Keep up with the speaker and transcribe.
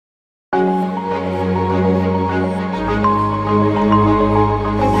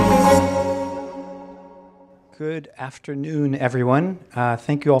Good afternoon, everyone.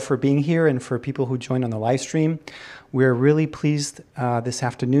 Thank you all for being here and for people who joined on the live stream. We're really pleased this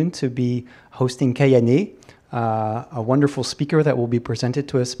afternoon to be hosting Kayane, a wonderful speaker that will be presented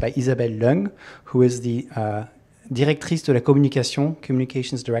to us by Isabelle Leung, who is the Directrice de la Communication,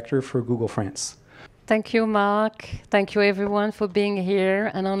 Communications Director for Google France. Thank you, Mark. Thank you, everyone, for being here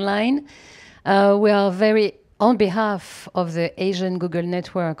and online. We are on behalf of the Asian Google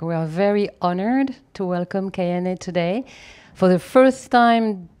Network, we are very honored to welcome Kayane today for the first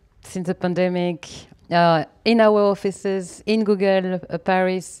time since the pandemic in our offices in Google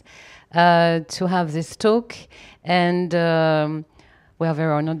Paris to have this talk. And we are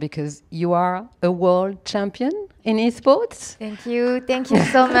very honored because you are a world champion in eSports. Thank you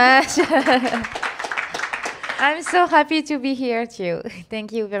so much. I'm so happy to be here too.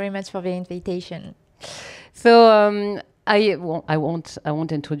 Thank you very much for the invitation. So I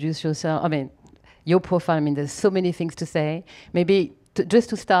won't introduce yourself. I mean, your profile. I mean, there's so many things to say. Maybe just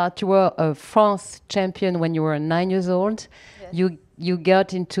to start, you were a France champion when you were 9 years old. Yes. You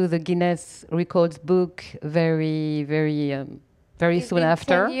got into the Guinness Records book very soon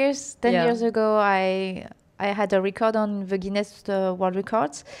after. 10 years ago, I had a record on the Guinness World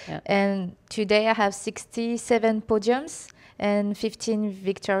Records, and today I have 67 podiums and 15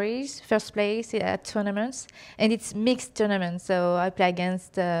 victories, first place at tournaments, and it's mixed tournaments. So I play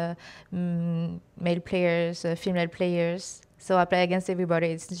against male players, female players. So I play against everybody.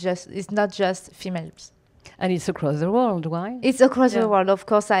 It's not just females. And it's across the world, right? It's across the world. Of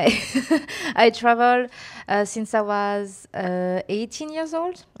course, I travel since I was 18 years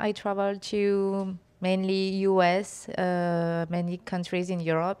old. I traveled to mainly US, many countries in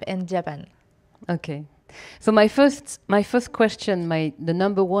Europe, and Japan. Okay. So my first question, the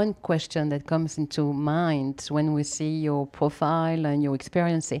number one question that comes into mind when we see your profile and your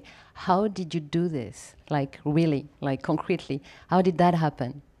experience, how did you do this? Like really, like concretely, how did that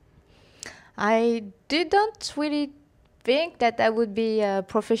happen? I didn't really think that I would be a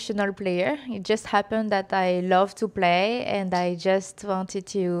professional player. It just happened that I love to play and I just wanted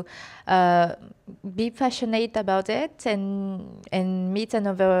to be passionate about it and meet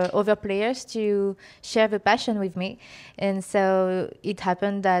other players to share the passion with me. And so it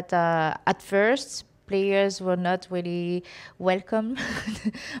happened that at first players were not really welcome.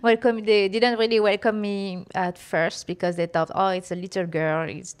 They didn't really welcome me at first because they thought, oh, it's a little girl.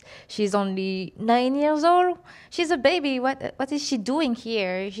 She's only 9 years old. She's a baby. What is she doing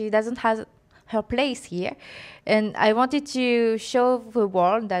here? She doesn't have her place here. And I wanted to show the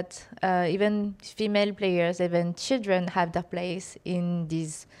world that even female players, even children have their place in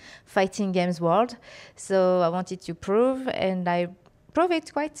this fighting games world. So I wanted to prove, and I proved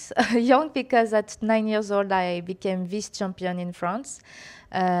it quite young because at 9 years old I became vice-champion in France.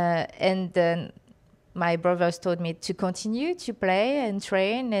 And then my brothers told me to continue to play and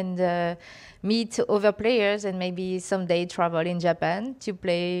train and meet other players and maybe someday travel in Japan to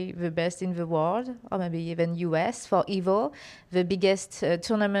play the best in the world, or maybe even US for EVO, the biggest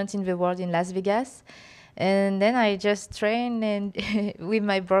tournament in the world in Las Vegas. And then I just trained and with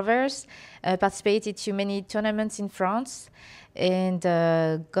my brothers, participated to many tournaments in France and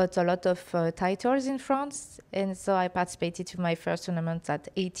got a lot of titles in France. And so I participated to my first tournament at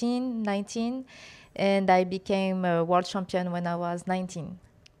 18, 19, and I became a world champion when I was 19.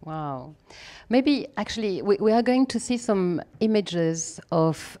 Wow. Maybe actually we are going to see some images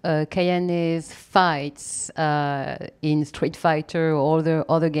of Kayane's fights in Street Fighter or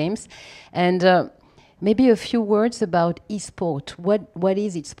other games. And maybe a few words about eSport. What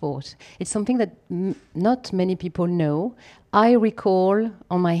is eSport? It's something that not many people know. I recall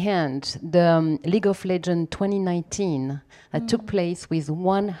on my hand the League of Legends 2019 that took place with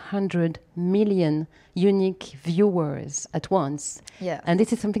 100 million unique viewers at once. Yeah. And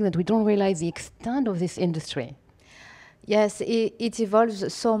this is something that we don't realize the extent of this industry. Yes, it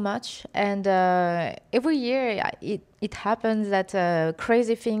evolves so much. And every year it happens that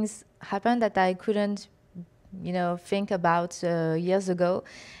crazy things happen that I couldn't think about years ago.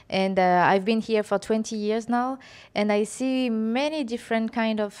 And I've been here for 20 years now, and I see many different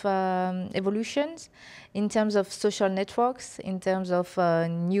kind of evolutions in terms of social networks, in terms of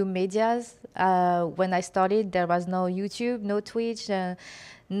new medias. When I started, there was no YouTube, no Twitch,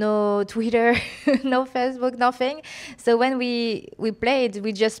 no Twitter, no Facebook, nothing. So when we played,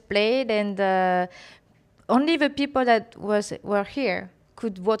 we just played, and only the people that were here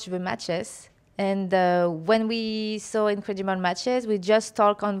could watch the matches. And when we saw incredible matches, we just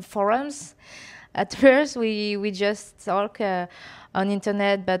talk on forums. At first, we just talk on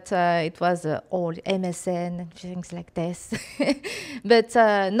internet, but it was old MSN and things like this. But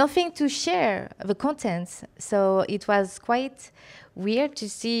nothing to share the contents. So it was quite weird to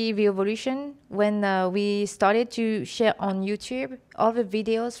see the evolution when we started to share on YouTube all the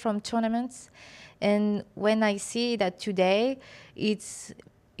videos from tournaments. And when I see that today, it's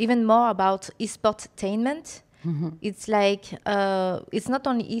even more about esportainment. It's like it's not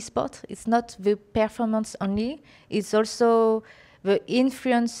only esport, it's not the performance only, it's also the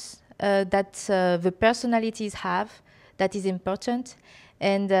influence that the personalities have that is important.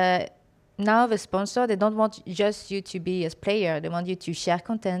 And now the sponsor, they don't want just you to be a player, they want you to share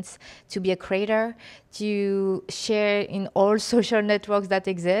contents, to be a creator, to share in all social networks that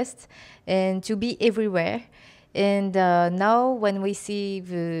exist, and to be everywhere. And now when we see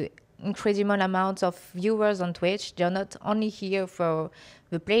the incredible amounts of viewers on Twitch, they're not only here for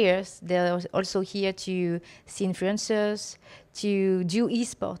the players, they're also here to see influencers, to do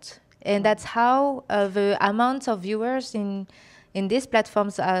esports. And that's how the amount of viewers in these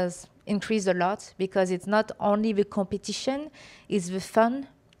platforms has increased a lot, because it's not only the competition, it's the fun.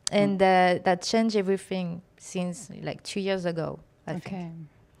 And that changed everything since like 2 years ago, I think.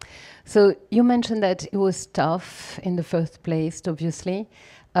 So you mentioned that it was tough in the first place, obviously.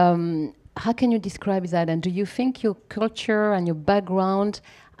 How can you describe that? And do you think your culture and your background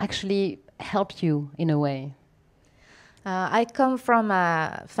actually helped you in a way? I come from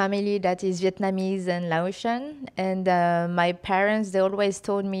a family that is Vietnamese and Laotian, and my parents, they always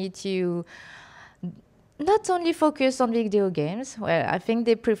told me to not only focus on video games. Well, I think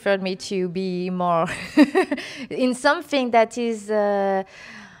they preferred me to be more in something that is,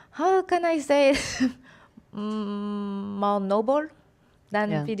 how can I say it, more noble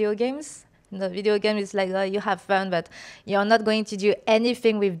than video games. The video game is like, you have fun, but you're not going to do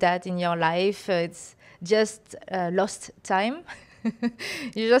anything with that in your life. It's just lost time.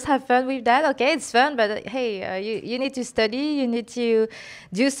 You just have fun with that. Okay, it's fun, but hey, you need to study, you need to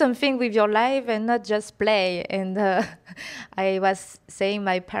do something with your life and not just play. And I was saying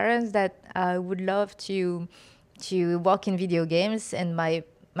my parents that I would love to work in video games, and my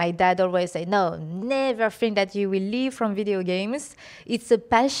dad always say, no, never think that you will live from video games. It's a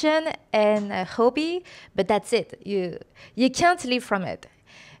passion and a hobby, but that's it. You can't live from it.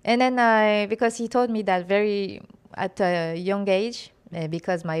 And then because he told me that very at a young age,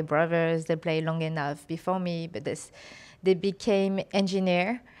 because my brothers, they play long enough before me, but they became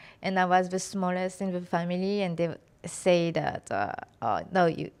engineer, and I was the smallest in the family, and they say that, oh, no,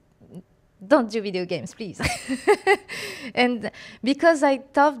 you don't do video games, please. And because I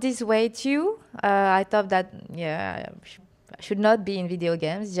thought this way too, I thought that, I should not be in video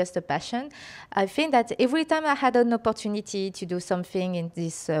games, it's just a passion. I think that every time I had an opportunity to do something in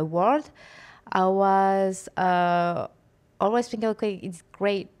this world, I was always thinking, okay, it's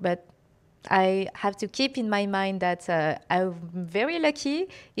great, but I have to keep in my mind that I'm very lucky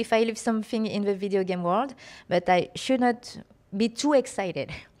if I live something in the video game world, but I should not be too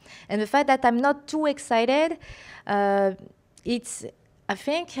excited. And the fact that I'm not too excited, it's, I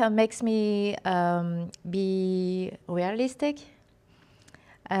think, makes me be realistic.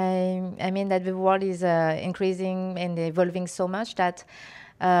 I mean that the world is increasing and evolving so much that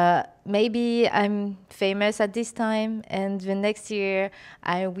maybe I'm famous at this time, and the next year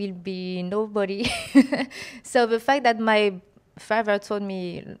I will be nobody. So the fact that my father told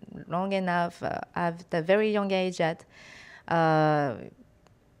me long enough at a very young age that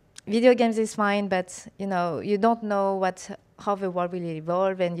video games is fine, but you don't know how the world will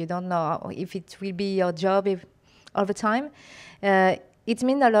evolve, and you don't know if it will be your job all the time. It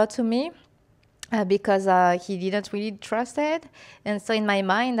meant a lot to me because he didn't really trust it, and so in my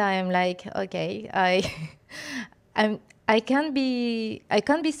mind I am like, okay, I can be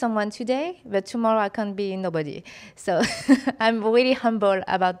someone today, but tomorrow I can't be nobody. So I'm really humble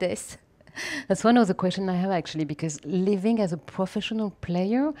about this. That's one of the questions I have, actually, because living as a professional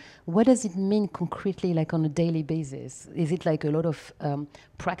player, what does it mean concretely, like on a daily basis? Is it like a lot of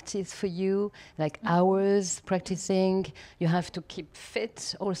practice for you, like hours practicing? You have to keep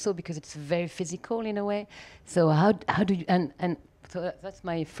fit also because it's very physical in a way. So how do you, and so that's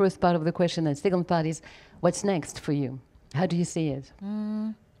my first part of the question. And second part is, what's next for you? How do you see it?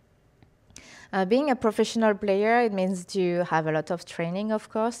 Being a professional player, it means to have a lot of training, of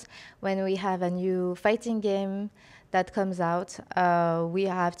course. When we have a new fighting game that comes out, we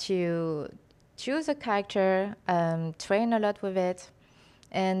have to choose a character, train a lot with it,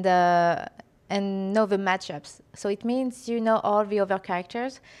 and know the matchups. So it means you know all the other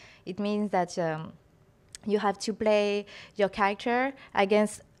characters. It means that you have to play your character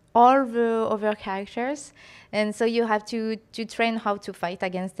against all the other characters, and so you have to train how to fight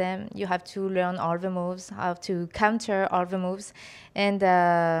against them. You have to learn all the moves, how to counter all the moves, and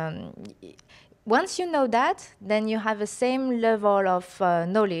once you know that, then you have the same level of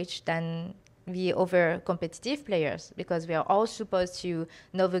knowledge than the other competitive players, because we are all supposed to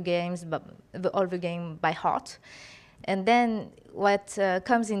know the games, all the game by heart. And then what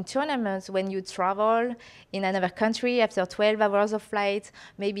comes in tournaments, when you travel in another country after 12 hours of flight,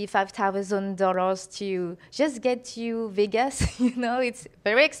 maybe $5,000 to just get to Vegas, you know, it's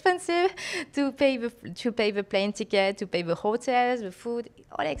very expensive to pay the plane ticket, to pay the hotels, the food,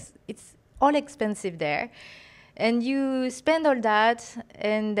 it's all expensive there. And you spend all that,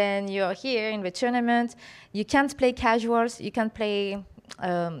 and then you're here in the tournament. You can't play casuals, you can't play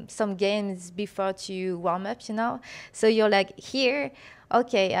some games before to warm up, you know. So you're like, here,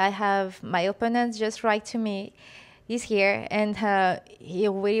 okay, I have my opponent just right to me. He's here, and he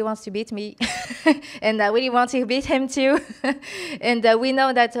really wants to beat me, and I really want to beat him too. And we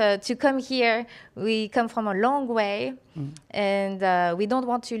know that to come here, we come from a long way, and we don't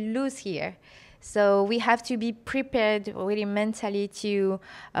want to lose here. So we have to be prepared really mentally to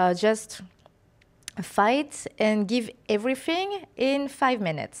just fight and give everything in 5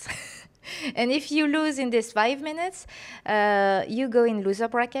 minutes. And if you lose in these 5 minutes, you go in loser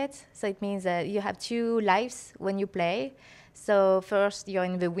bracket. So it means that you have 2 lives when you play. So first you're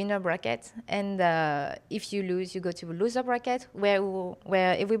in the winner bracket, and if you lose, you go to the loser bracket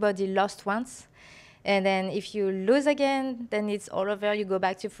where everybody lost once. And then if you lose again, then it's all over. You go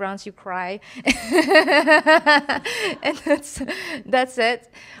back to France, you cry. And that's it.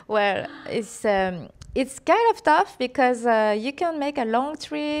 Well, it's kind of tough because you can make a long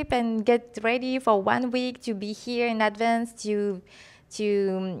trip and get ready for 1 week to be here in advance to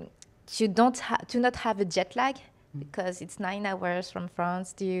not have a jet lag, because it's 9 hours from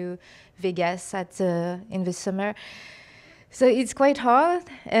France to Vegas in the summer. So it's quite hard,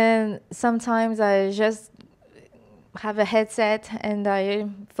 and sometimes I just have a headset and I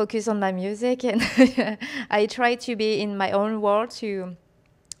focus on my music, and I try to be in my own world to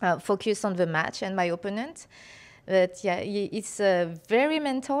focus on the match and my opponent. But yeah, it's very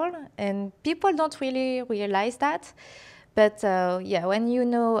mental, and people don't really realize that. But yeah, when you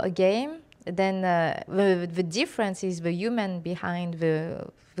know a game, then the difference is the human behind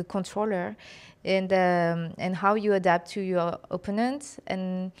the controller, and how you adapt to your opponent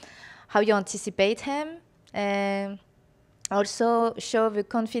and how you anticipate him, and also show the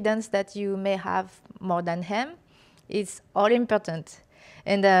confidence that you may have more than him. It's all important.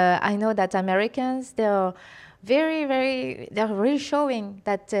 And I know that Americans, they're really showing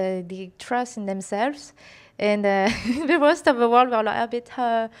that they trust in themselves, and the rest of the world are like a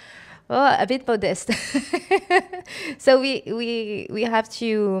bit modest. So we have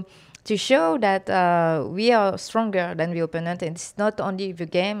to show that we are stronger than the opponent, and it's not only the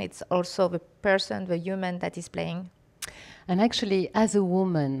game, it's also the person, the human that is playing. And actually, as a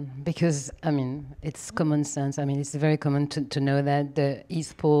woman, because, I mean, it's common sense. I mean, it's very common to know that the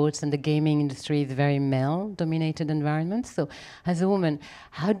esports and the gaming industry is a very male-dominated environment. So, as a woman,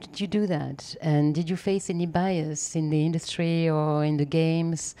 how did you do that? And did you face any bias in the industry or in the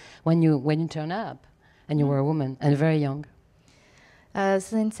games when you turn up and you were a woman and very young?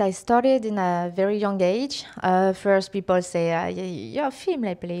 Since I started in a very young age, first people say, you're a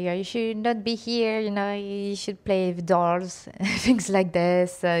female player, you should not be here, you know, you should play with dolls, things like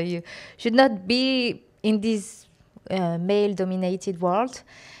this. You should not be in this male-dominated world.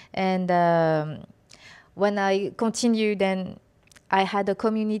 And when I continued, then I had a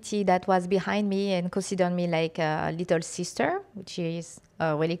community that was behind me and considered me like a little sister, which is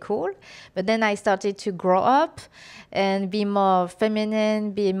really cool. But then I started to grow up and be more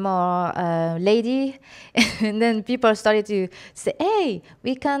feminine, be more lady. And then people started to say, hey,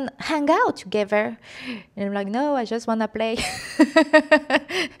 we can hang out together. And I'm like, no, I just want to play.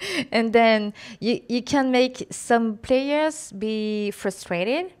 And then you can make some players be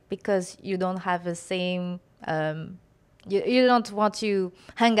frustrated because you don't have the same... You don't want to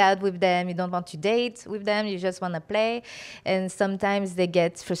hang out with them, you don't want to date with them, you just want to play. And sometimes they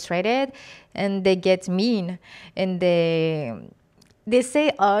get frustrated and they get mean. And they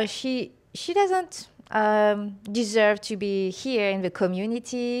say, oh, she doesn't deserve to be here in the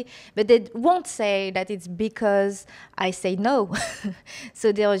community. But they won't say that it's because I say no.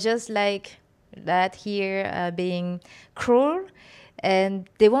 So they're just like that here, being cruel. And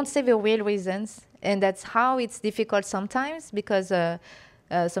they won't say the real reasons. And that's how it's difficult sometimes, because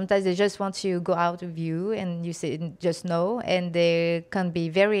sometimes they just want to go out with you and you say just no, and they can be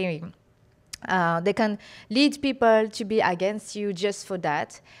very They can lead people to be against you just for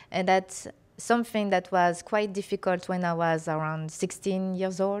that. And that's something that was quite difficult when I was around 16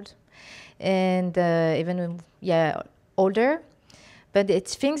 years old. And even, older. But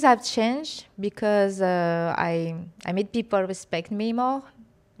things have changed because I made people respect me more.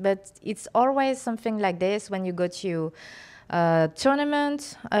 But it's always something like this when you go to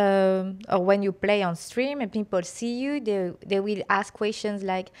tournament or when you play on stream and people see you, they will ask questions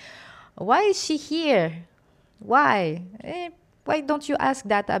like, why is she here? Why? Why don't you ask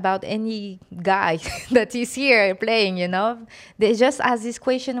that about any guy that is here playing, you know? They just ask this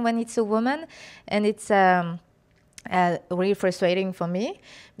question when it's a woman, and it's really frustrating for me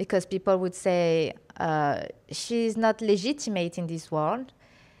because people would say, she's not legitimate in this world.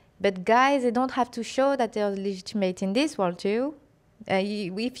 But guys, they don't have to show that they're legitimate in this world too.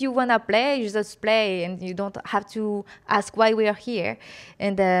 If you want to play, you just play, and you don't have to ask why we are here.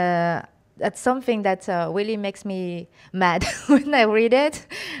 And that's something that really makes me mad when I read it.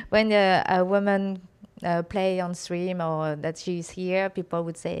 When a woman play on stream or that she's here, people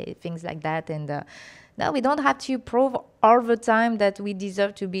would say things like that. And no, we don't have to prove all the time that we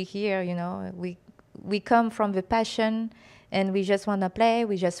deserve to be here. You know, we come from the passion. And we just want to play.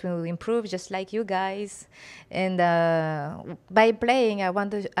 We just want to improve, just like you guys. And by playing, I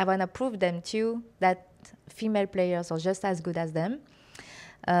want to prove them too that female players are just as good as them.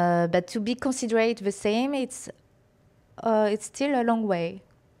 But to be considered the same, it's still a long way.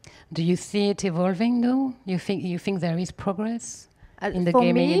 Do you see it evolving, though? You think there is progress in the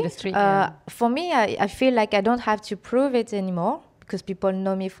gaming industry? For me, I feel like I don't have to prove it anymore because people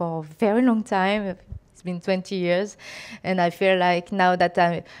know me for a very long time. It's been 20 years, and I feel like now that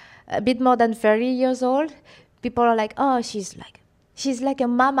I'm a bit more than 30 years old, people are like, oh, she's like a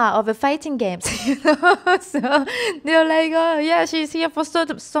mama of the fighting games, you know? So they're like, oh, yeah, she's here for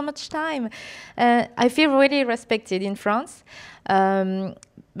so much time. I feel really respected in France.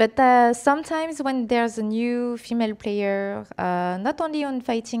 But sometimes when there's a new female player, not only on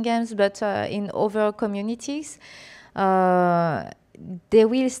fighting games, but in other communities, they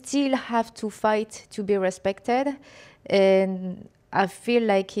will still have to fight to be respected. And I feel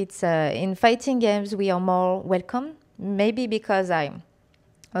like it's in fighting games we are more welcome. Maybe because I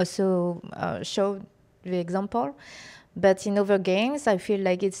also showed the example. But in other games, I feel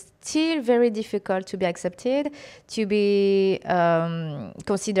like it's still very difficult to be accepted, to be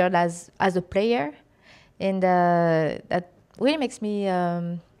considered as a player. And that really makes me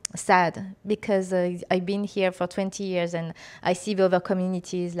sad because I've been here for 20 years and I see the other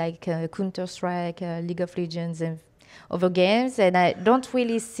communities like Counter-Strike, League of Legends and other games, and I don't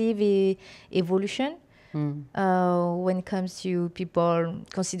really see the evolution when it comes to people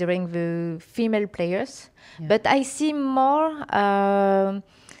considering the female players. Yeah. But I see more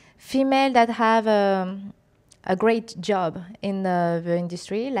female that have a great job in the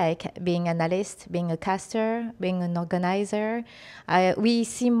industry, like being an analyst, being a caster, being an organizer. We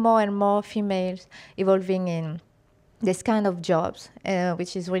see more and more females evolving in this kind of jobs,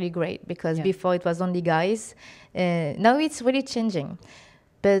 which is really great because before it was only guys. Now it's really changing.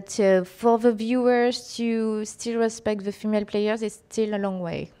 But for the viewers to still respect the female players, it's still a long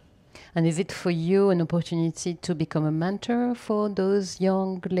way. And is it for you an opportunity to become a mentor for those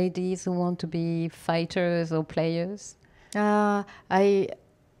young ladies who want to be fighters or players?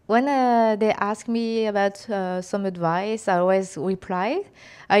 When they ask me about some advice, I always reply.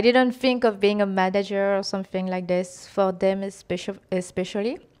 I didn't think of being a manager or something like this for them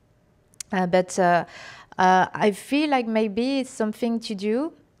especially. But I feel like maybe it's something to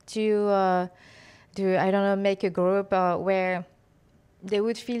do to I don't know, make a group where they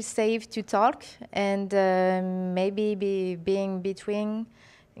would feel safe to talk and maybe being between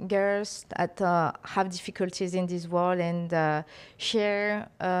girls that have difficulties in this world and share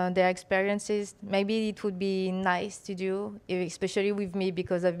their experiences. Maybe it would be nice to do, especially with me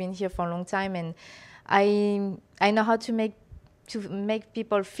because I've been here for a long time and I know how to make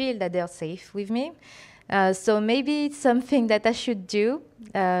people feel that they're safe with me. So maybe it's something that I should do.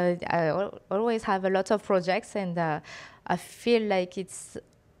 I always have a lot of projects and I feel like it's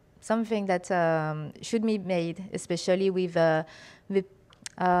something that should be made, especially with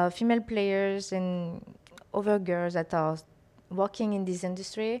female players and other girls that are working in this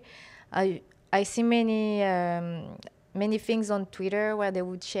industry. I see many things on Twitter where they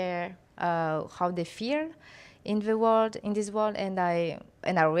would share how they feel in this world, and I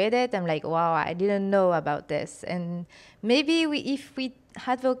read it. I'm like, wow, I didn't know about this. And maybe if we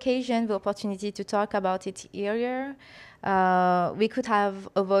had the opportunity to talk about it earlier, we could have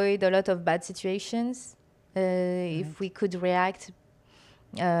avoided a lot of bad situations if we could react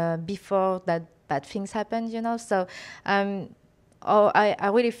before that bad things happened, you know. So I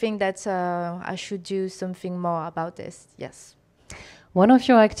really think that I should do something more about this. Yes. One of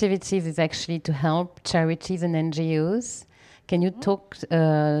your activities is actually to help charities and NGOs. Can you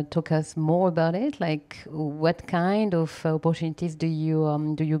talk us more about it? Like, what kind of opportunities do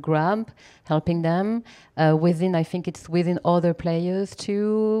you grab, helping them within? I think it's within other players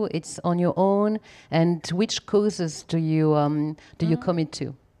too. It's on your own, and which causes do you commit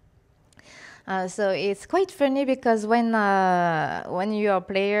to? So it's quite funny because when you're a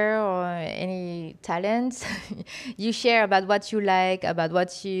player or any talent, you share about what you like, about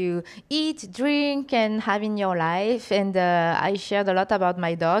what you eat, drink, and have in your life. And I shared a lot about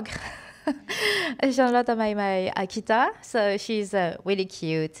my dog. I shared a lot about my Akita. So she's really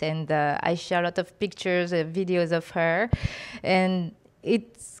cute, and I share a lot of pictures, videos of her, and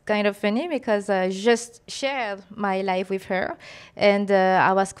it's kind of funny because I just shared my life with her, and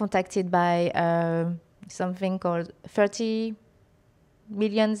I was contacted by something called 30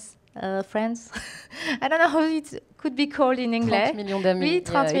 millions friends. I don't know how it could be called in English. 30 millions d'amis. Oui,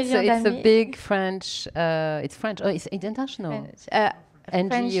 30 millions it's d'amis. a big French. It's French. Oh, it's international.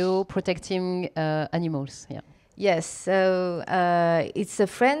 NGO protecting animals. Yeah. Yes, so it's a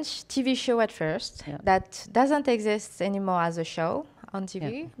French TV show at first that doesn't exist anymore as a show on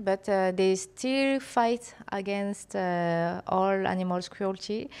TV, but they still fight against all animals'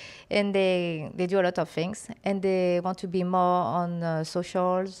 cruelty, and they do a lot of things, and they want to be more on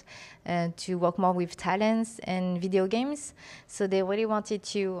socials and to work more with talents and video games. So they really wanted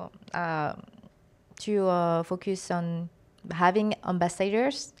to focus on having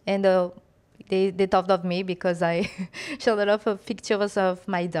ambassadors, and they thought of me because I showed a lot of pictures of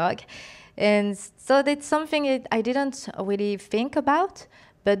my dog. And so that's something I didn't really think about,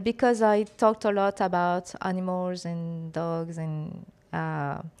 but because I talked a lot about animals and dogs and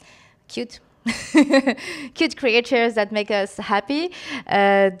cute cute creatures that make us happy,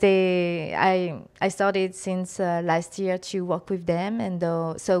 I started since last year to work with them, and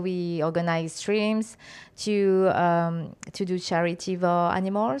so we organize streams to do charity for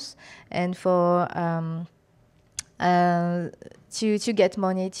animals and for to get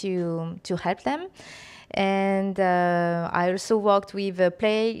money to help them. And I also worked with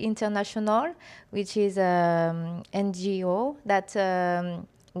Play International, which is an NGO that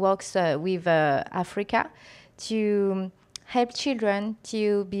works with Africa to help children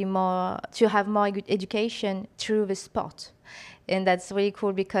to have more education through the sport. And that's really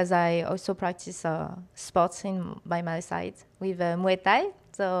cool because I also practice sports by my side with Muay Thai.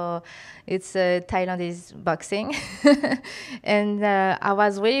 So it's Thailandese boxing. And I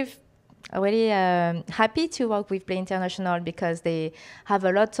was really happy to work with Play International because they have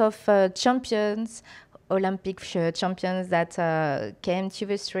a lot of champions, Olympic champions that came to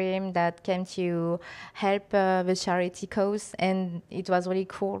the stream, that came to help the charity cause. And it was really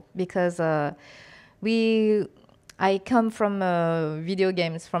cool because I come from video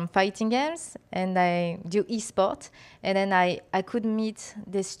games, from fighting games, and I do eSport. And then I could meet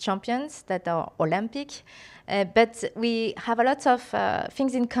these champions that are Olympic. But we have a lot of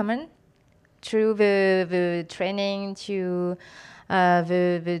things in common through the training, to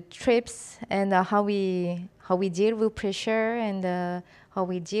the trips, and how we deal with pressure, and how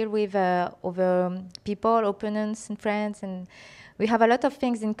we deal with other people, opponents, and friends. And we have a lot of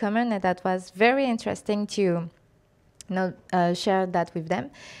things in common, and that was very interesting to share that with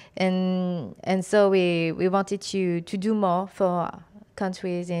them. And so we wanted to do more for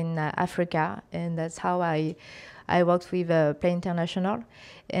countries in Africa, and that's how I worked with Play International.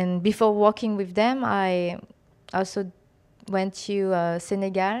 And before working with them, I also went to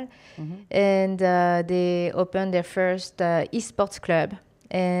Senegal, and they opened their first esports club,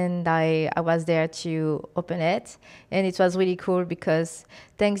 and I was there to open it. And it was really cool because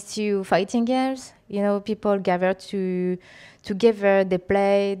thanks to fighting games, people gather together, they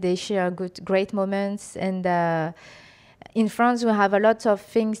play, they share great moments. And in France, we have a lot of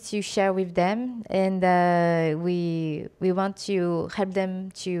things to share with them, and we want to help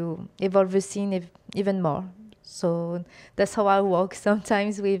them to evolve the scene even more. So that's how I work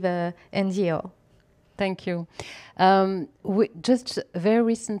sometimes with NGO. Thank you. Just very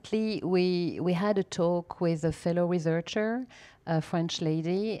recently, we had a talk with a fellow researcher, a French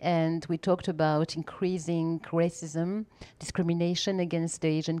lady, and we talked about increasing racism, discrimination against the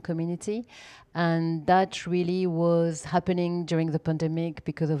Asian community. And that really was happening during the pandemic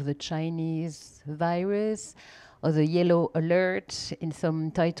because of the Chinese virus, or the yellow alert in some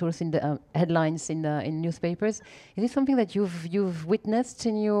titles in the headlines in newspapers. Is it something that you've witnessed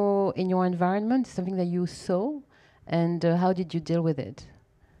in your environment? Something that you saw, and how did you deal with it?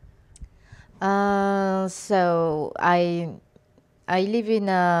 So I live in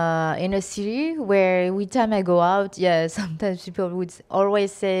a city where every time I go out, yeah, sometimes people would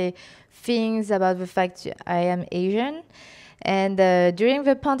always say things about the fact I am Asian. And during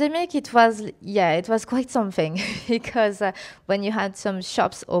the pandemic, it was quite something because when you had some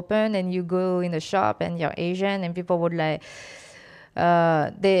shops open and you go in the shop and you're Asian and people would like,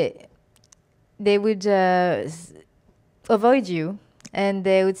 they would avoid you and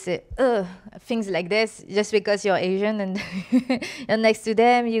they would say, ugh, things like this just because you're Asian and and next to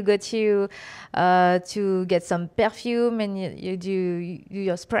them you go to get some perfume and you do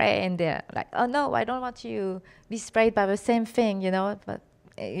your spray and they're like, oh no, I don't want to be sprayed by the same thing, you know. But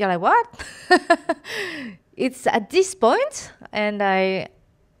you're like, what? It's at this point and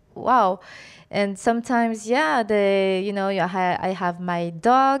wow. And sometimes, yeah, I have my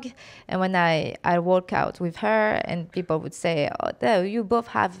dog, and when I walk out with her, and people would say, "Oh, no, you both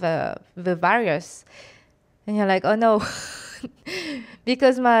have the virus," and you're like, "Oh no,"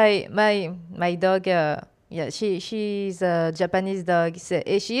 because my dog, yeah, she's a Japanese dog. So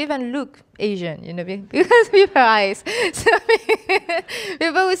she even look Asian, you know, because with her eyes. So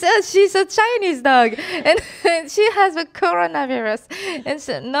people would say, oh, she's a Chinese dog, and she has the coronavirus. And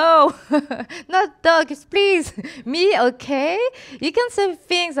so, no, not dogs, please. Me, okay? You can say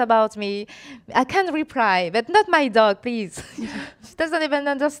things about me. I can reply, but not my dog, please. She doesn't even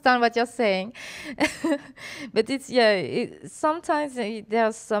understand what you're saying. But sometimes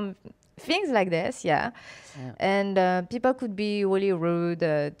there's some things like this, yeah. And people could be really rude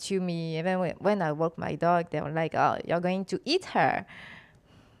to me. Even when I walk my dog, they were like, oh, you're going to eat her.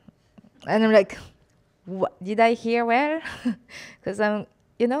 And I'm like, what? Did I hear well? Because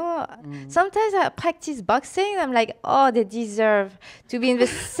sometimes I practice boxing. I'm like, oh, they deserve to be in the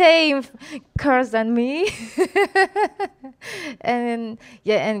same course than me. And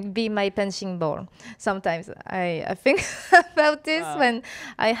be my punching ball. Sometimes I think about this when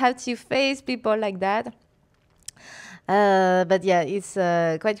I have to face people like that. But yeah, it's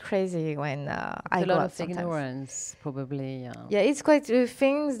quite crazy when I a go lot out of sometimes. ignorance, probably. Yeah, it's quite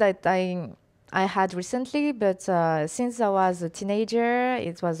things that I had recently, but since I was a teenager,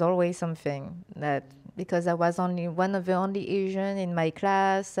 it was always something that because I was only one of the only Asian in my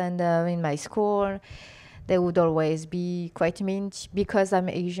class and in my school, they would always be quite mean because I'm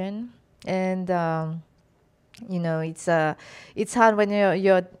Asian, and it's hard when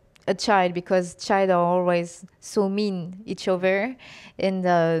you're a child because child are always so mean each other,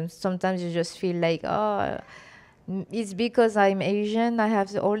 and sometimes you just feel like, oh, it's because I'm Asian I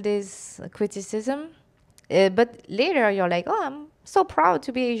have all this criticism, but later you're like, oh, I'm so proud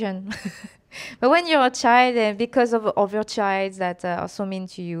to be Asian. But when you're a child and because of your child that are so mean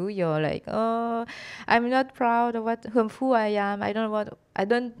to you, you're like, oh, I'm not proud of who I am. I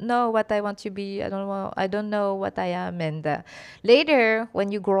don't know what I want to be. I don't know what I am. And later, when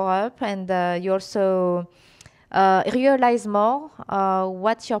you grow up and you also realize more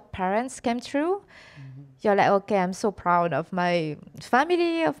what your parents came through, you're like, okay, I'm so proud of my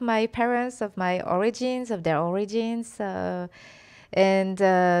family, of my parents, of my origins, of their origins. And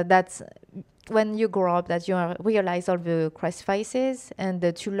that's when you grow up that you realize all the sacrifices and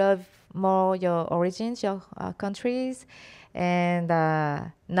to love more your origins, your countries. And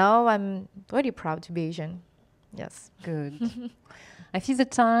now I'm really proud to be Asian. Yes. Good. I see the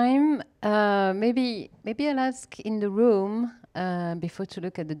time. Maybe I'll ask in the room before to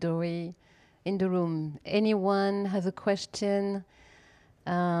look at the doorway. In the room, anyone has a question?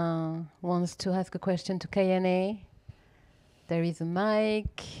 Wants to ask a question to Kayane? There is a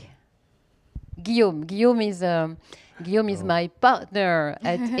mic. Guillaume is my partner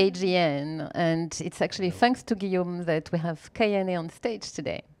at AGN, and it's actually thanks to Guillaume that we have Kayane on stage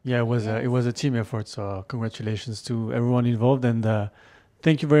today. Yeah, it was a team effort. So congratulations to everyone involved, and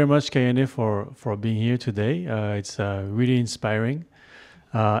thank you very much, Kayane, for being here today. It's really inspiring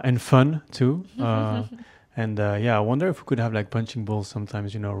and fun too. And I wonder if we could have like punching balls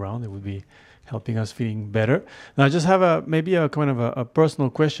sometimes, around. It would be helping us feeling better. Now, I just have maybe a kind of a personal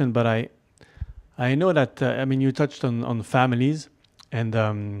question, but I know that you touched on families, and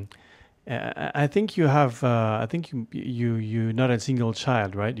I think you have you're not a single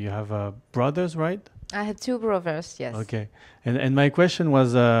child, right? You have brothers, right? I have 2 brothers. Yes. Okay, and my question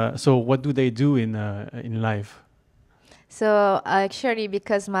was, so what do they do in life? So actually,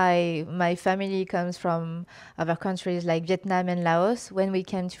 because my family comes from other countries like Vietnam and Laos, when we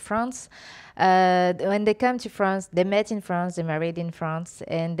came to France, when they came to France, they met in France, they married in France,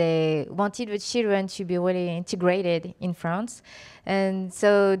 and they wanted the children to be really integrated in France. And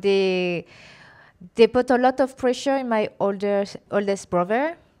so they put a lot of pressure in my oldest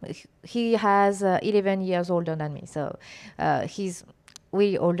brother He has 11 years older than me, so he's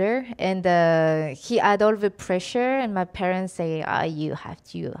way older, and he had all the pressure, and my parents say, you have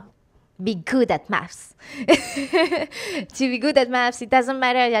to be good at maths. To be good at maths, it doesn't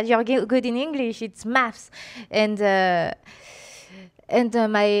matter that you're good in English, it's maths. And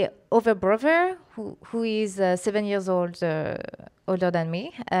my other brother, who is 7 years older than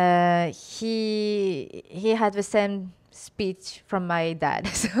me, he had the same speech from my dad.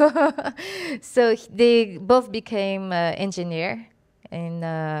 So they both became engineer in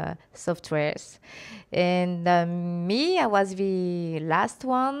softwares. And me, I was the last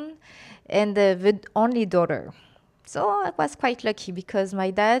one and the only daughter. So I was quite lucky because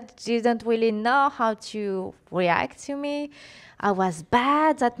my dad didn't really know how to react to me. I was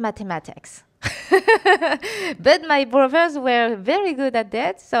bad at mathematics. But my brothers were very good at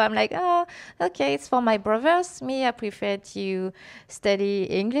that. So I'm like, oh, okay, it's for my brothers. Me, I prefer to study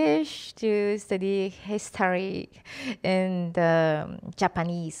English, to study history and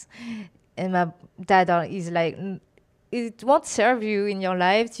Japanese. And my dad is like, it won't serve you in your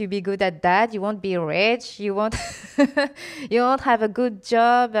life to be good at that. You won't be rich. You won't you won't have a good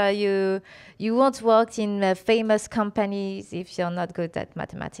job. You won't work in famous companies if you're not good at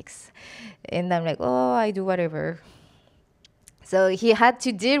mathematics. And I'm like, oh, I do whatever. So he had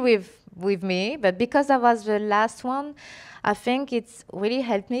to deal with me, but because I was the last one, I think it's really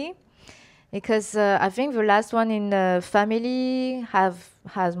helped me. Because I think the last one in the family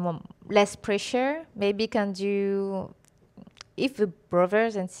has less pressure. Maybe can do, if the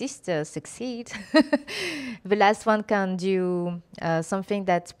brothers and sisters succeed, the last one can do something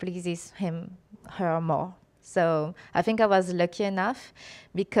that pleases her more. So I think I was lucky enough,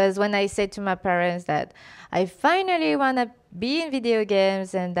 because when I said to my parents that I finally want to be in video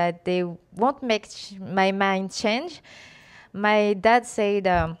games and that they won't make my mind change, my dad said,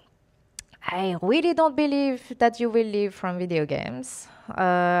 I really don't believe that you will live from video games.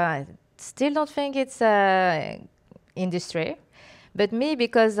 I still don't think it's an industry. But me,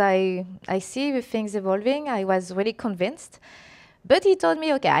 because I see the things evolving, I was really convinced. But he told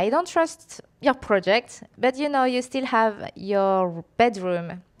me, okay, I don't trust your project, but you still have your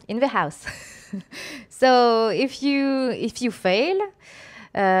bedroom in the house. So if you fail,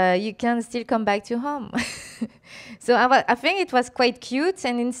 you can still come back to home. So I think it was quite cute,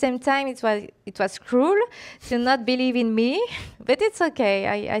 and in the same time it was cruel to not believe in me, but it's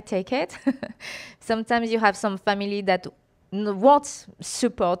okay. I take it. Sometimes you have some family that won't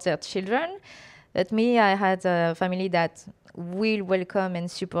support their children, but me, I had a family that will welcome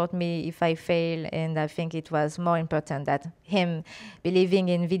and support me if I fail, and I think it was more important than him believing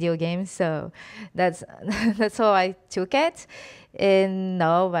in video games. So that's how I took it. And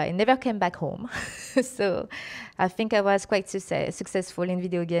no, I never came back home. So I think I was quite successful in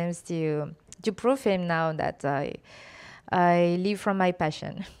video games to prove him now that I live from my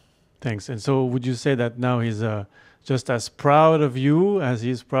passion. Thanks. And so would you say that now he's just as proud of you as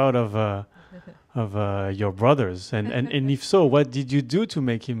he's proud of your brothers? And if so, what did you do to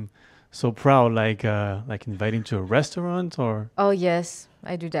make him so proud? Like invite him to a restaurant or? Oh yes,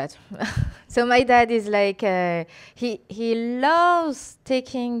 I do that. So my dad is like, he loves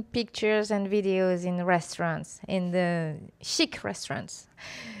taking pictures and videos in restaurants, in the chic restaurants,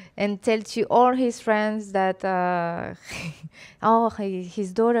 and tell to all his friends that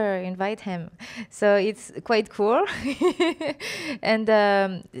his daughter invite him. So it's quite cool. And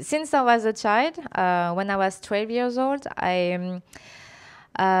since I was a child, when I was 12 years old, I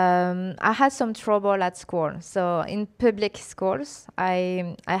had some trouble at school. So in public schools,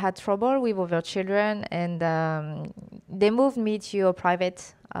 I had trouble with other children, and they moved me to a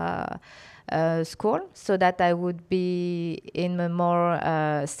private school so that I would be in a more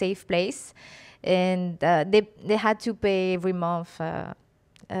safe place. And they had to pay every month a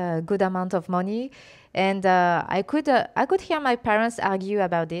good amount of money. And I could hear my parents argue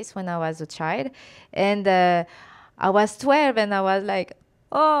about this when I was a child. And I was 12, and I was like,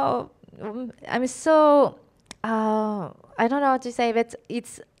 oh, I'm so, I don't know how to say, but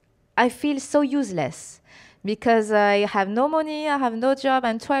I feel so useless because I have no money, I have no job,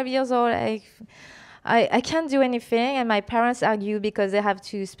 I'm 12 years old, I can't do anything, and my parents argue because they have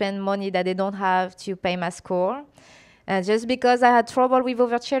to spend money that they don't have to pay my school, just because I had trouble with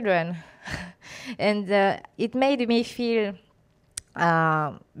other children. And it made me feel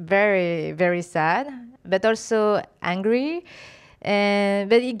very, very sad, but also angry.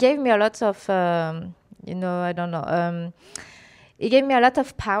 But it gave me a lot of, it gave me a lot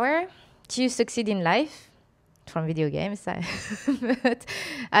of power to succeed in life, from video games. But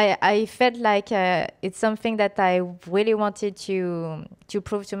I felt like it's something that I really wanted to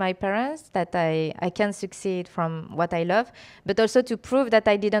prove to my parents, that I can succeed from what I love, but also to prove that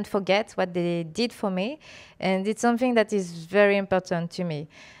I didn't forget what they did for me. And it's something that is very important to me.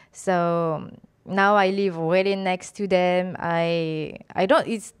 So now I live really next to them.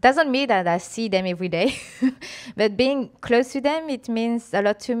 It doesn't mean that I see them every day, but being close to them, it means a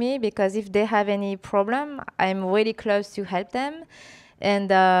lot to me, because if they have any problem, I'm really close to help them.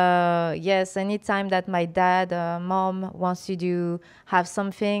 And yes, anytime that my dad, mom wants to have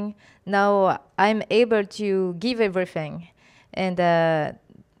something, now I'm able to give everything. And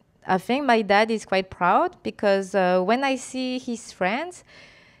I think my dad is quite proud, because when I see his friends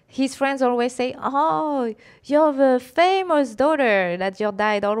always say, "Oh, you're the famous daughter that your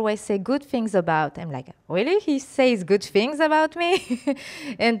dad always say good things about." I'm like, "Really? He says good things about me?"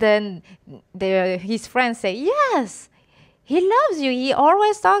 And then his friends say, "Yes, he loves you. He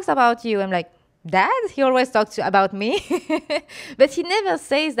always talks about you." I'm like, "Dad? He always talks about me?" But he never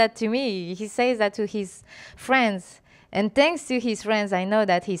says that to me. He says that to his friends. And thanks to his friends, I know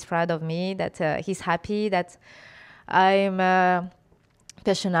that he's proud of me, that he's happy that I'm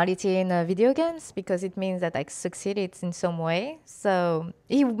personality in video games, because it means that I succeeded in some way. So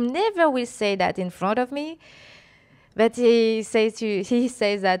he never will say that in front of me, but he says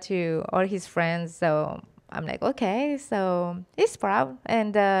that to all his friends. So I'm like, okay, so he's proud.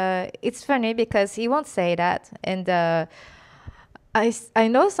 And it's funny because he won't say that. And I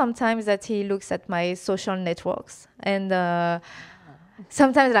know sometimes that he looks at my social networks, and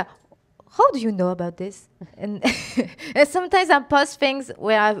sometimes like, how do you know about this? And, and sometimes I post things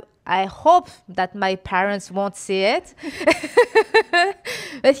where I hope that my parents won't see it.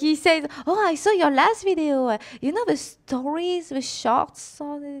 But he says, "Oh, I saw your last video. You know the stories, the shorts,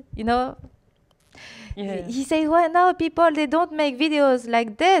 you know." Yeah. He says, "Well, now people, they don't make videos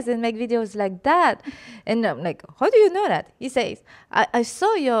like this and make videos like that." And I'm like, "How do you know that?" He says, I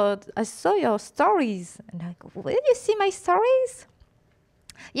saw your stories." And I'm like, "Will you see my stories?"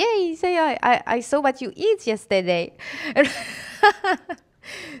 "Yeah," he say, I saw what you eat yesterday."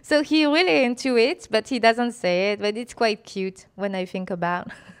 So he really into it, but he doesn't say it. But it's quite cute when I think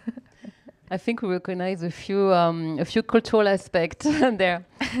about. I think we recognize a few cultural aspects there.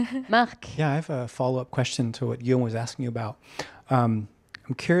 Marc? Yeah, I have a follow-up question to what Guillaume was asking about. I'm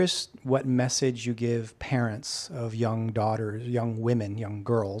curious what message you give parents of young daughters, young women, young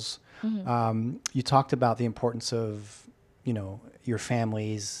girls. Mm-hmm. You talked about the importance of, your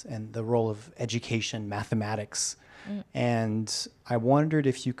families and the role of education, mathematics. Mm. And I wondered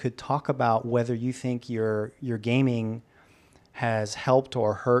if you could talk about whether you think your gaming has helped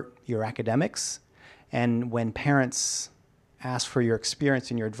or hurt your academics. And when parents ask for your experience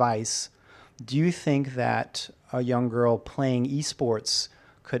and your advice, do you think that a young girl playing eSports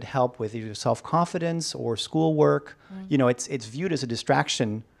could help with either self-confidence or schoolwork? Mm. It's viewed as a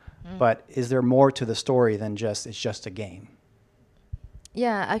distraction, but is there more to the story than it's just a game?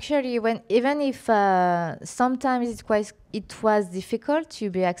 Yeah, actually, even if sometimes it was difficult to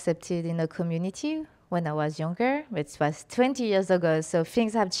be accepted in a community when I was younger, it was 20 years ago, so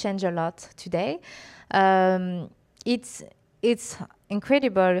things have changed a lot today. It's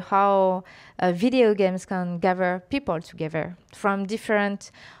incredible how video games can gather people together from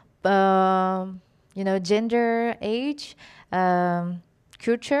different, gender, age,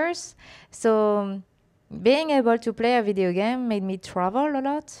 cultures. So being able to play a video game made me travel a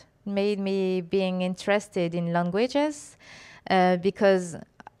lot, made me being interested in languages, because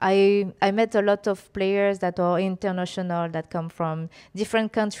I met a lot of players that are international, that come from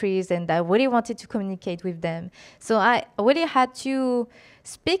different countries, and I really wanted to communicate with them. So I really had to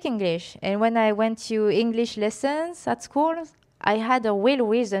speak English. And when I went to English lessons at school, I had a real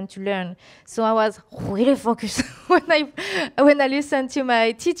reason to learn. So I was really focused when I listened to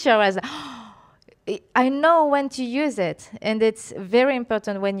my teacher. I was I know when to use it, and it's very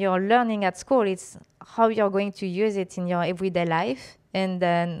important when you're learning at school. It's how you're going to use it in your everyday life. And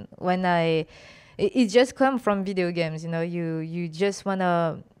then it just comes from video games. You just want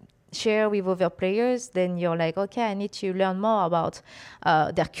to share with other players. Then you're like, okay, I need to learn more about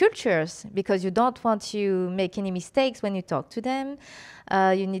their cultures, because you don't want to make any mistakes when you talk to them.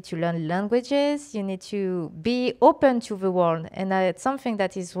 You need to learn languages. You need to be open to the world. And it's something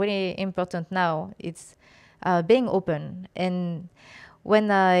that is really important now. It's being open. And when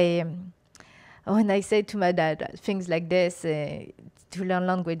I say to my dad things like this, to learn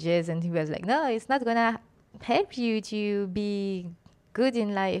languages, and he was like, "No, it's not going to help you to be good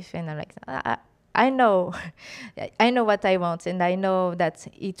in life." And I'm like, I know, I know what I want, and I know that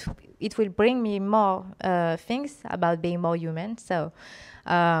it will bring me more things about being more human. So,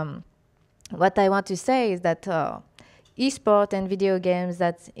 what I want to say is that e-sport and video games,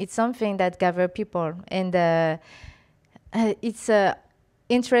 that it's something that gather people, and it's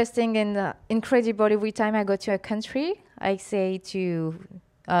interesting and incredible. Every time I go to a country, I say to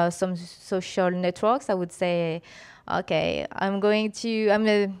some social networks, I would say, okay, I'm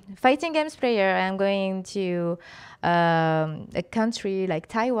a fighting games player. I'm going to a country like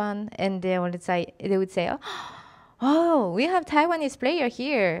Taiwan, and they would say, oh, we have Taiwanese player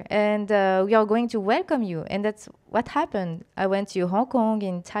here, and we are going to welcome you. And that's what happened. I went to Hong Kong,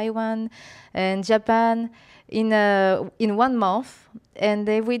 in Taiwan, and Japan in 1 month, and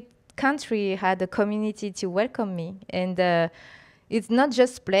every country had a community to welcome me. And it's not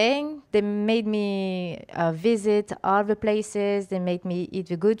just playing. They made me visit all the places. They made me eat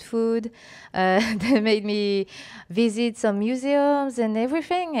the good food. They made me visit some museums and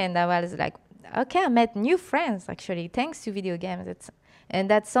everything. And I was like, okay, I met new friends, actually, thanks to video games. And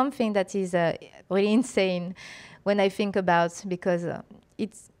that's something that is really insane when I think about, because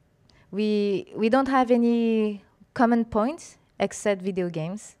we don't have any common points except video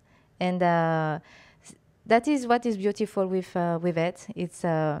games. And that is what is beautiful with it. Is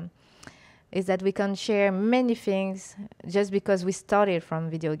that we can share many things just because we started from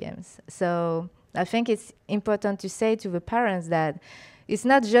video games. So I think it's important to say to the parents that it's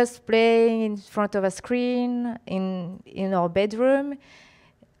not just playing in front of a screen in our bedroom.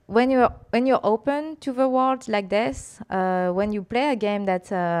 When you're open to the world like this, when you play a game that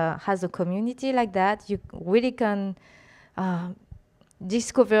has a community like that, you really can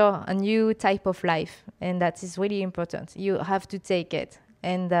discover a new type of life, and that is really important. You have to take it.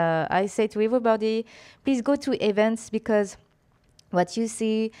 And I say to everybody, please go to events, because what you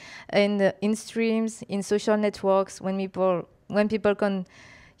see in streams, in social networks, when people can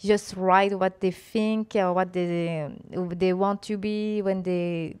just write what they think or what they want to be, when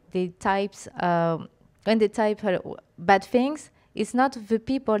they type bad things, it's not the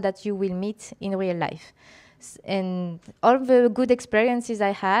people that you will meet in real life. And all the good experiences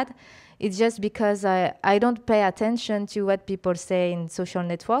I had, it's just because I don't pay attention to what people say in social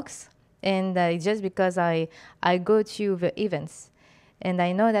networks, and it's just because I go to the events. And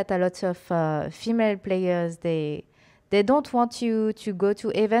I know that a lot of female players, they don't want you to go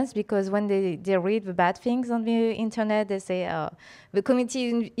to events, because when they read the bad things on the internet, they say, the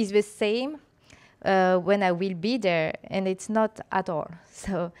community is the same when I will be there, and it's not at all.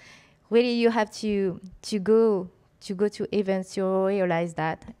 So really, you have to go to events to realize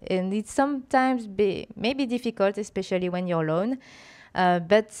that. And it's sometimes maybe difficult, especially when you're alone,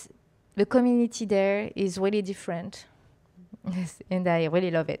 but the community there is really different. And I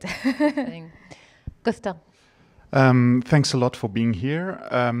really love it. Costa. Thanks a lot for being here.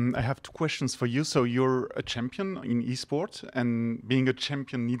 I have 2 questions for you. So you're a champion in eSport, and being a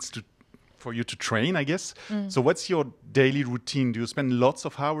champion needs for you to train, I guess. So what's your daily routine? Do you spend lots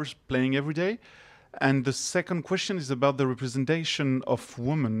of hours playing every day? And the second question is about the representation of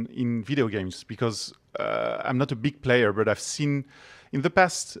women in video games, because I'm not a big player, but I've seen in the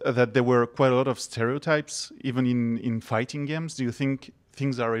past that there were quite a lot of stereotypes, even in fighting games. Do you think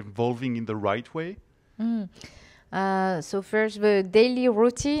things are evolving in the right way? So first, the daily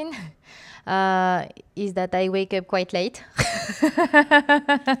routine is that I wake up quite late.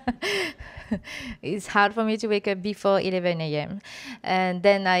 It's hard for me to wake up before 11 a.m. And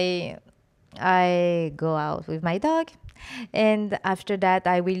then I go out with my dog. And after that,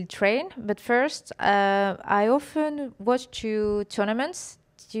 I will train. But first, I often watch tournaments,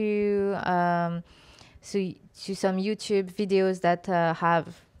 to some YouTube videos that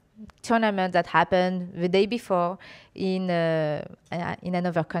have tournament that happened the day before in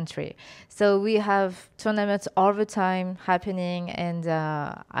another country. So we have tournaments all the time happening, and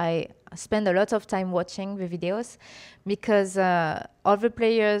I spend a lot of time watching the videos, because all the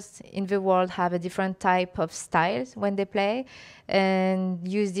players in the world have a different type of styles when they play and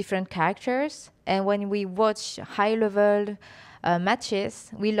use different characters. And when we watch high-level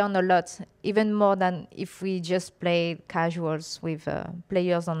matches, we learn a lot, even more than if we just play casuals with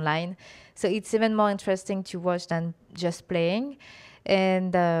players online. So it's even more interesting to watch than just playing.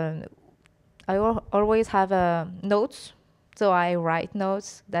 And I always have notes. So I write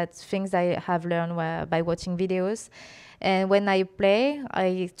notes, that's things I have learned by watching videos. And when I play,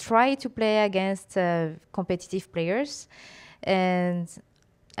 I try to play against competitive players. And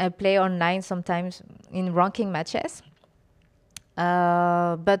I play online sometimes in ranking matches.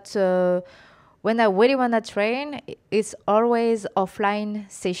 But when I really want to train, it's always offline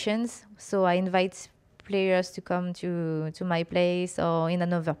sessions. So I invite players to come to my place or in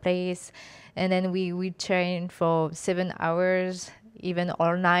another place. And then we train for 7 hours, even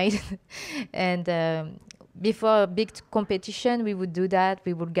all night. And before a big competition, we would do that.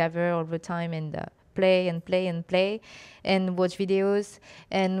 We would gather all the time and play and play and play and watch videos.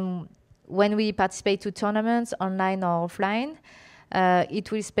 And when we participate to tournaments, online or offline,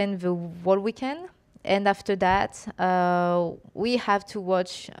 it will spend the whole weekend. And after that, we have to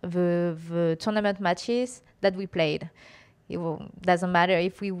watch the tournament matches that we played. It doesn't matter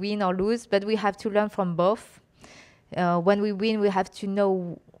if we win or lose, but we have to learn from both. When we win, we have to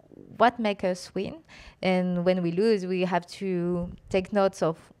know what makes us win. And when we lose, we have to take notes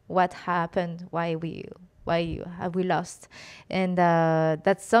of what happened, why have we lost. And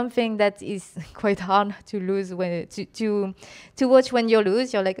that's something that is quite hard to lose when to watch. When you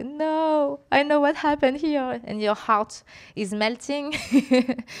lose, you're like, no, I know what happened here, and your heart is melting.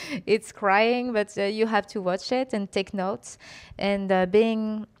 It's crying, but you have to watch it and take notes. And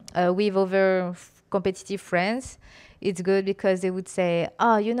being with other competitive friends, it's good because they would say,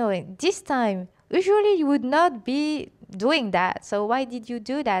 oh, you know, this time usually you would not be doing that, so why did you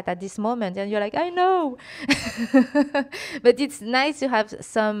do that at this moment? And you're like, I know. But it's nice to have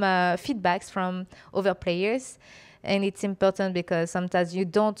some feedbacks from other players, and it's important because sometimes you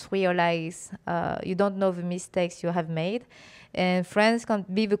don't realize, you don't know the mistakes you have made, and friends can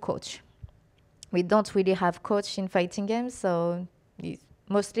be the coach. We don't really have coach in fighting games, so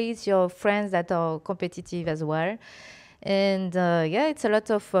mostly it's your friends that are competitive as well. And yeah, it's a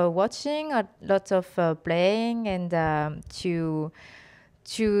lot of watching, a lot of playing, and to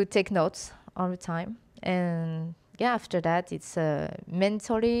take notes all the time. And yeah, after that, it's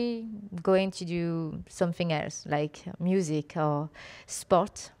mentally going to do something else, like music or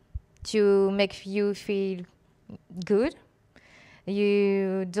sport, to make you feel good.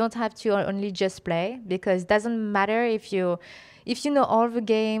 You don't have to only just play, because it doesn't matter if you know all the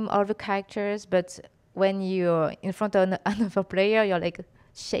game, all the characters, but when you're in front of another player, you're like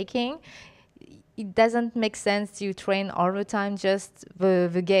shaking. It doesn't make sense to train all the time just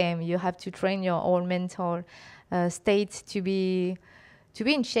the game. You have to train your whole mental state to be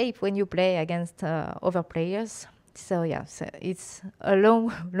in shape when you play against other players. So yeah, so it's a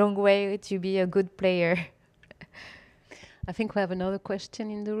long way to be a good player. I think we have another question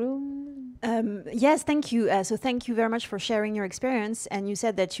in the room. Yes, thank you. So thank you very much for sharing your experience. And you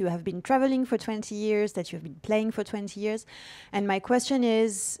said that you have been traveling for 20 years, that you've been playing for 20 years. And my question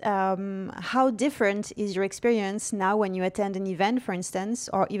is, how different is your experience now when you attend an event, for instance,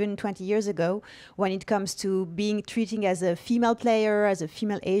 or even 20 years ago, when it comes to being treated as a female player, as a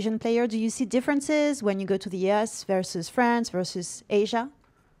female Asian player? Do you see differences when you go to the US versus France versus Asia?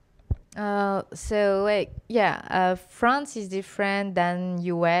 France is different than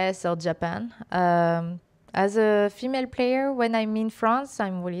US or Japan. As a female player, when I'm in France,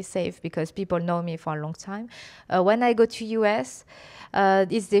 I'm really safe because people know me for a long time. When I go to US,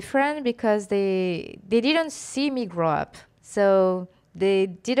 it's different because they didn't see me grow up. So they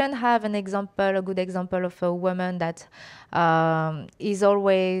didn't have a good example of a woman that is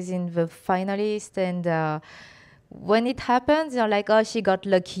always in the finalist, and when it happens, you're like, oh, she got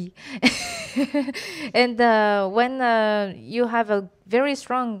lucky. And when you have a very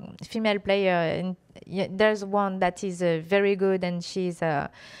strong female player, and there's one that is very good, and she's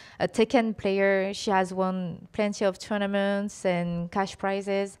a Tekken player. She has won plenty of tournaments and cash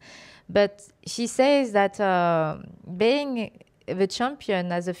prizes. But she says that being the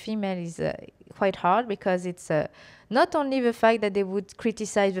champion as a female is quite hard, because it's not only the fact that they would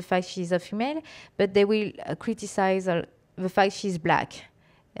criticize the fact she's a female, but they will criticize the fact she's black.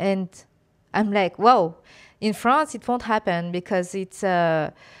 And I'm like, whoa, in France it won't happen, because it's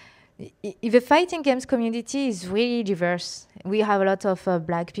the fighting games community is really diverse. We have a lot of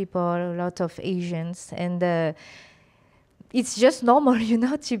black people, a lot of Asians, and it's just normal,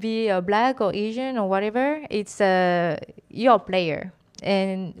 to be black or Asian or whatever. It's you're a player.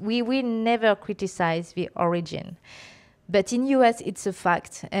 And we will never criticize the origin. But in US, it's a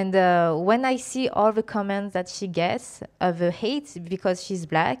fact. And when I see all the comments that she gets of the hate because she's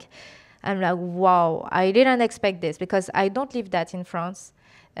black, I'm like, wow, I didn't expect this, because I don't live that in France.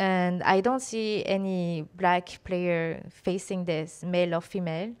 And I don't see any black player facing this, male or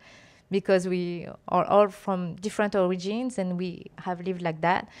female, because we are all from different origins and we have lived like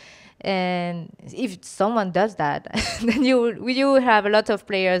that. And if someone does that, then you have a lot of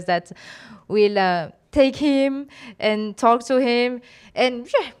players that will take him and talk to him. And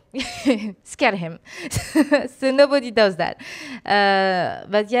yeah, scare him. So nobody does that.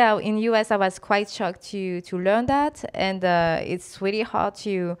 But yeah, in US, I was quite shocked to learn that, and it's really hard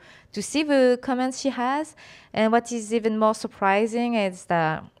to see the comments she has. And what is even more surprising is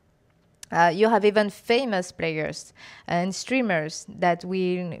that you have even famous players and streamers that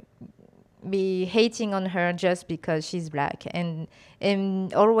will be hating on her just because she's black, and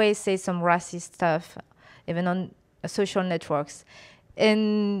always say some racist stuff, even on social networks.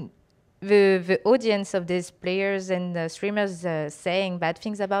 And the audience of these players and streamers saying bad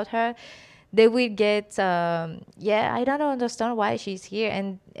things about her, they will get, I don't understand why she's here.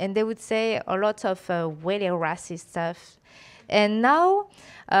 And they would say a lot of really racist stuff. And now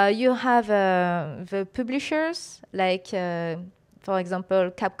you have the publishers, like, for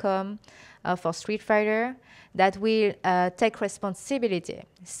example, Capcom for Street Fighter, that will take responsibility.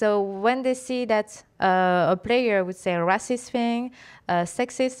 So when they see that a player would say a racist thing,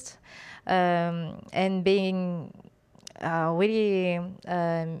 sexist, and being really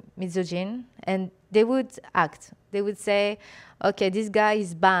misogyn, and they would act. They would say, okay, this guy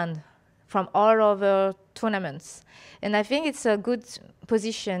is banned from all over tournaments. And I think it's a good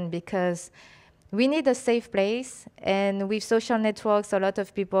position because we need a safe place. And with social networks, a lot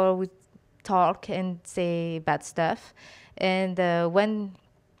of people would talk and say bad stuff. And when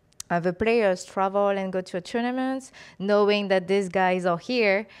the players travel and go to a tournament, knowing that these guys are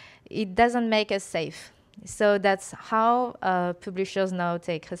here, it doesn't make us safe. So that's how publishers now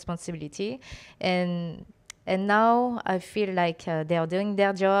take responsibility. And now I feel like they are doing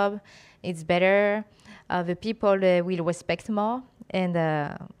their job. It's better. The people will respect more. And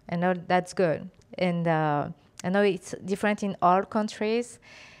that's good. And I know it's different in all countries.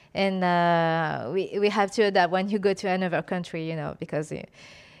 And we have to adapt when you go to another country, you know, because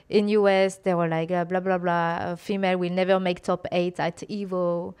in US, they were like, blah, blah, blah, a female will never make top 8 at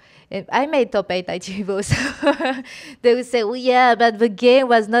EVO. And I made top 8 at EVO, so they would say, well, yeah, but the game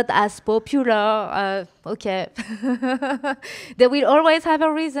was not as popular. Okay. They will always have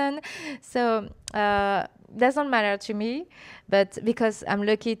a reason. So doesn't matter to me, but because I'm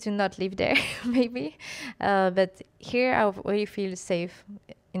lucky to not live there, maybe. But here, I really feel safe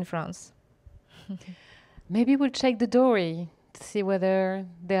in France. Maybe we'll check the dory to see whether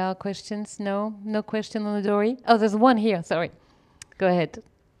there are questions. No question on the dory. Oh, there's one here. Sorry. Go ahead.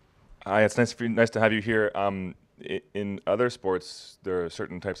 Hi, it's nice to have you here. In other sports, there are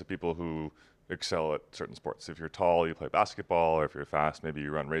certain types of people who excel at certain sports. If you're tall, you play basketball, or if you're fast, maybe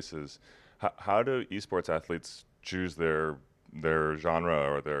you run races. How do esports athletes choose their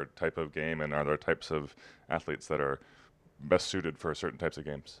genre or their type of game, and are there types of athletes that are best suited for certain types of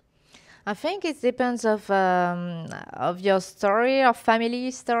games? I think it depends of your story, or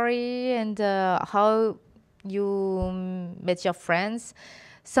family story, and how you met your friends.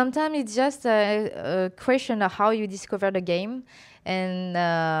 Sometimes it's just a question of how you discover the game. And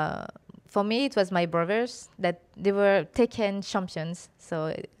for me, it was my brothers that they were Tekken champions.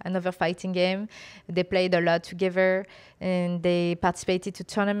 So another fighting game. They played a lot together, and they participated to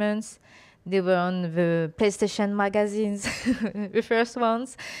tournaments. They were on the PlayStation magazines, the first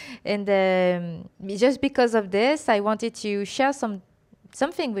ones. And just because of this, I wanted to share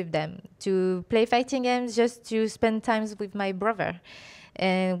something with them, to play fighting games, just to spend time with my brother.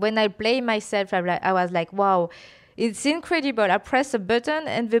 And when I play myself, I was like, wow, it's incredible. I press a button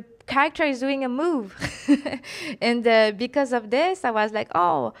and the character is doing a move. And because of this, I was like,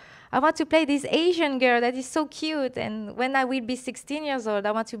 oh, I want to play this Asian girl that is so cute. And when I will be 16 years old,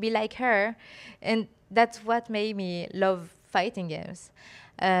 I want to be like her. And that's what made me love fighting games.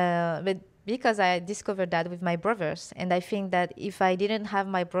 But because I discovered that with my brothers. And I think that if I didn't have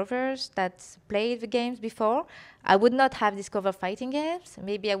my brothers that played the games before, I would not have discovered fighting games.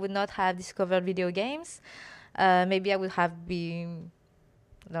 Maybe I would not have discovered video games. Maybe I would have been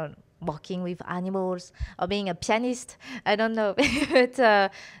working with animals or being a pianist. I don't know.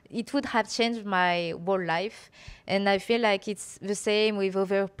 But it would have changed my whole life. And I feel like it's the same with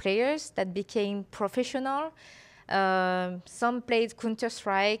other players that became professional. Some played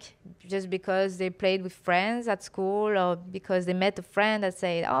Counter-Strike just because they played with friends at school, or because they met a friend that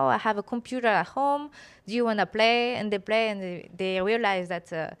said, oh, I have a computer at home. Do you want to play? And they play, and they realize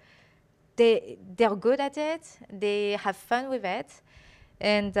that they're good at it. They have fun with it.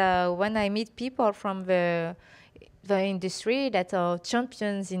 And when I meet people from the industry that are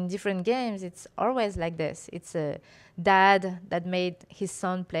champions in different games, it's always like this. It's a dad that made his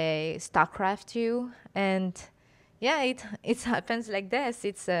son play StarCraft 2. And yeah, it happens like this.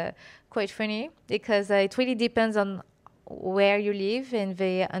 It's quite funny because it really depends on where you live and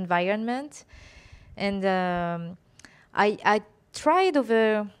the environment. And I tried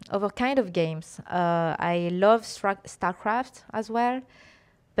other kind of games. I love StarCraft as well,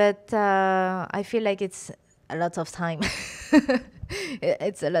 but I feel like it's a lot of time.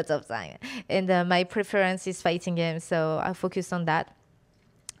 It's a lot of time, and my preference is fighting games, so I focus on that.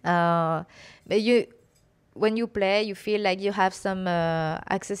 But when you play, you feel like you have some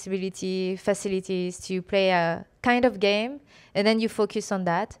accessibility facilities to play a kind of game, and then you focus on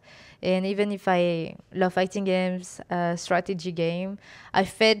that. And even if I love fighting games, strategy game, I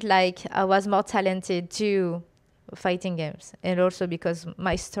felt like I was more talented to fighting games, and also because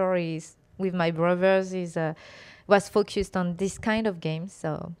my stories with my brothers was focused on this kind of games,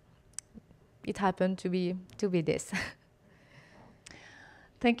 so it happened to be this.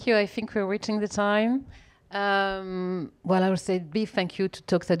 Thank you. I think we're reaching the time. Well, I would say big thank you to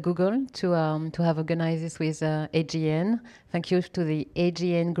Talks at Google to have organized this with AGN. Thank you to the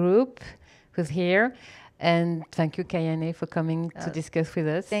AGN group who's here. And thank you, Kayane, for coming to discuss with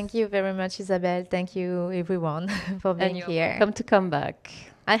us. Thank you very much, Isabelle. Thank you, everyone, for being here. Welcome to come back.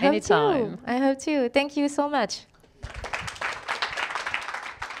 I hope anytime. I hope too. Thank you so much.